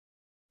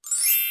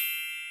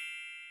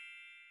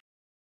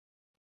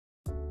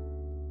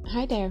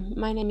Hi there,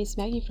 my name is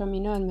Maggie from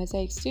Minoan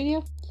Mosaic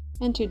Studio,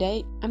 and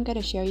today I'm going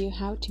to show you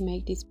how to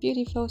make this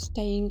beautiful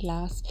stained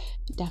glass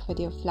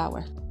daffodil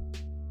flower.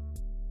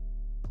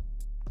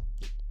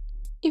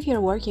 If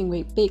you're working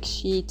with big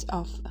sheets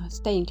of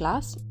stained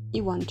glass,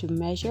 you want to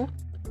measure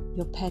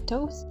your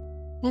petals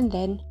and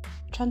then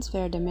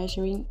transfer the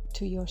measuring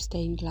to your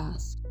stained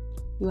glass.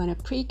 You want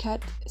to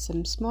pre-cut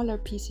some smaller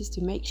pieces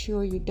to make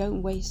sure you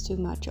don't waste too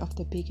much of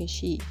the bigger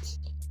sheets.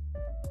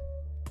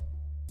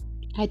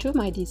 I drew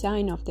my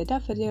design of the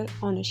daffodil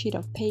on a sheet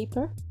of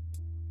paper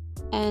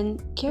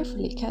and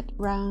carefully cut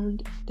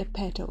round the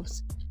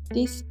petals.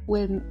 This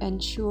will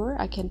ensure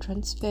I can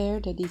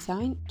transfer the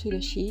design to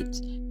the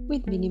sheets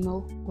with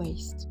minimal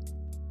waste.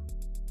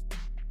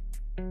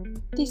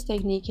 This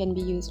technique can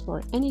be used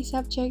for any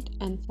subject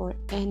and for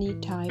any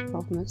type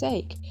of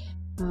mosaic.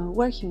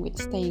 Working with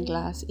stained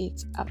glass,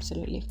 it's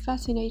absolutely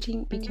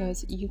fascinating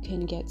because you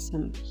can get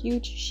some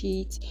huge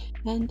sheets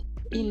and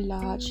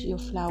enlarge your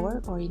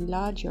flower or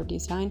enlarge your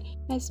design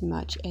as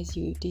much as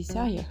you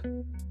desire.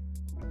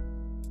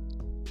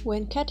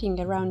 When cutting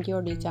around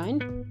your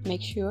design,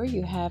 make sure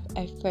you have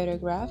a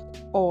photograph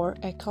or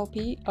a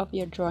copy of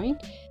your drawing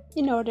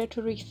in order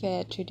to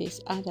refer to this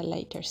at a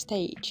later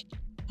stage.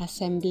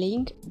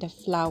 Assembling the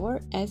flower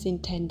as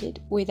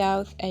intended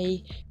without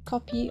a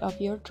copy of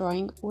your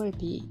drawing will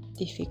be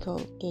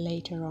difficult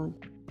later on.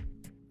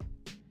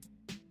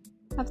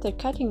 After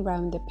cutting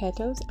round the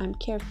petals, I'm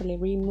carefully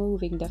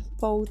removing the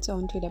folds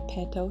onto the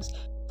petals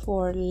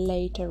for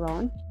later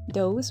on.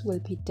 Those will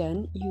be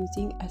done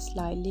using a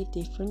slightly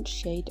different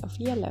shade of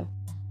yellow.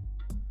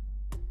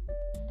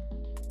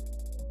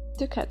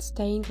 To cut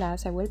stained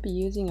glass, I will be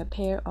using a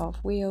pair of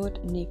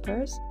wheeled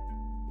nippers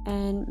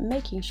and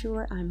making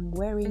sure I'm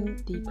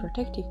wearing the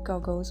protective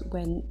goggles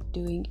when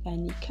doing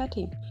any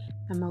cutting.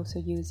 I'm also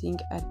using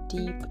a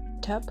deep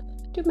tub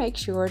to make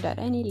sure that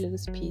any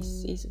loose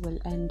pieces will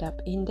end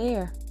up in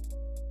there.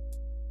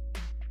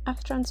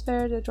 I've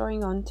transferred the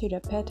drawing onto the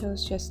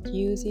petals just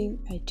using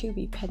a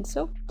 2B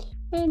pencil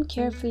and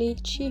carefully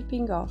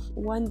chipping off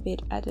one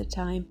bit at a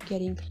time,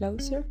 getting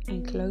closer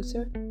and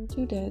closer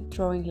to the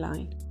drawing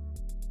line.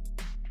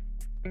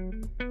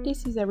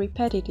 This is a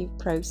repetitive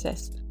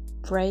process.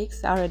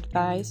 Breaks are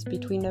advised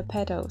between the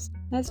petals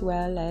as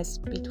well as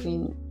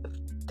between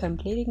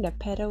completing the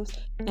petals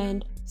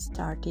and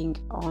starting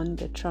on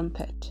the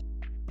trumpet.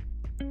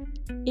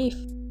 If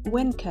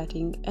when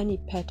cutting any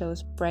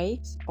petals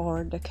breaks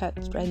or the cut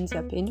ends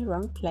up in the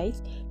wrong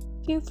place,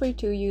 feel free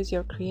to use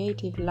your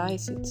creative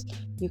license.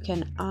 You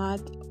can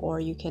add or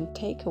you can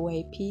take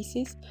away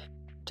pieces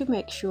to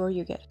make sure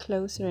you get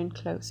closer and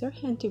closer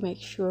and to make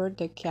sure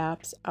the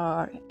gaps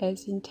are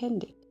as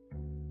intended.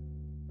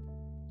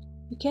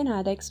 You can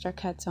add extra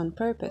cuts on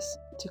purpose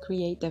to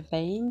create the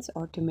veins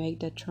or to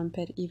make the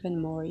trumpet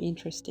even more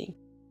interesting.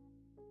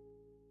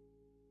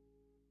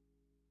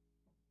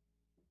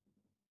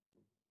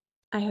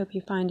 I hope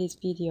you find this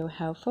video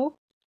helpful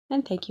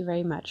and thank you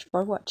very much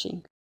for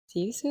watching.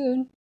 See you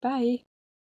soon. Bye!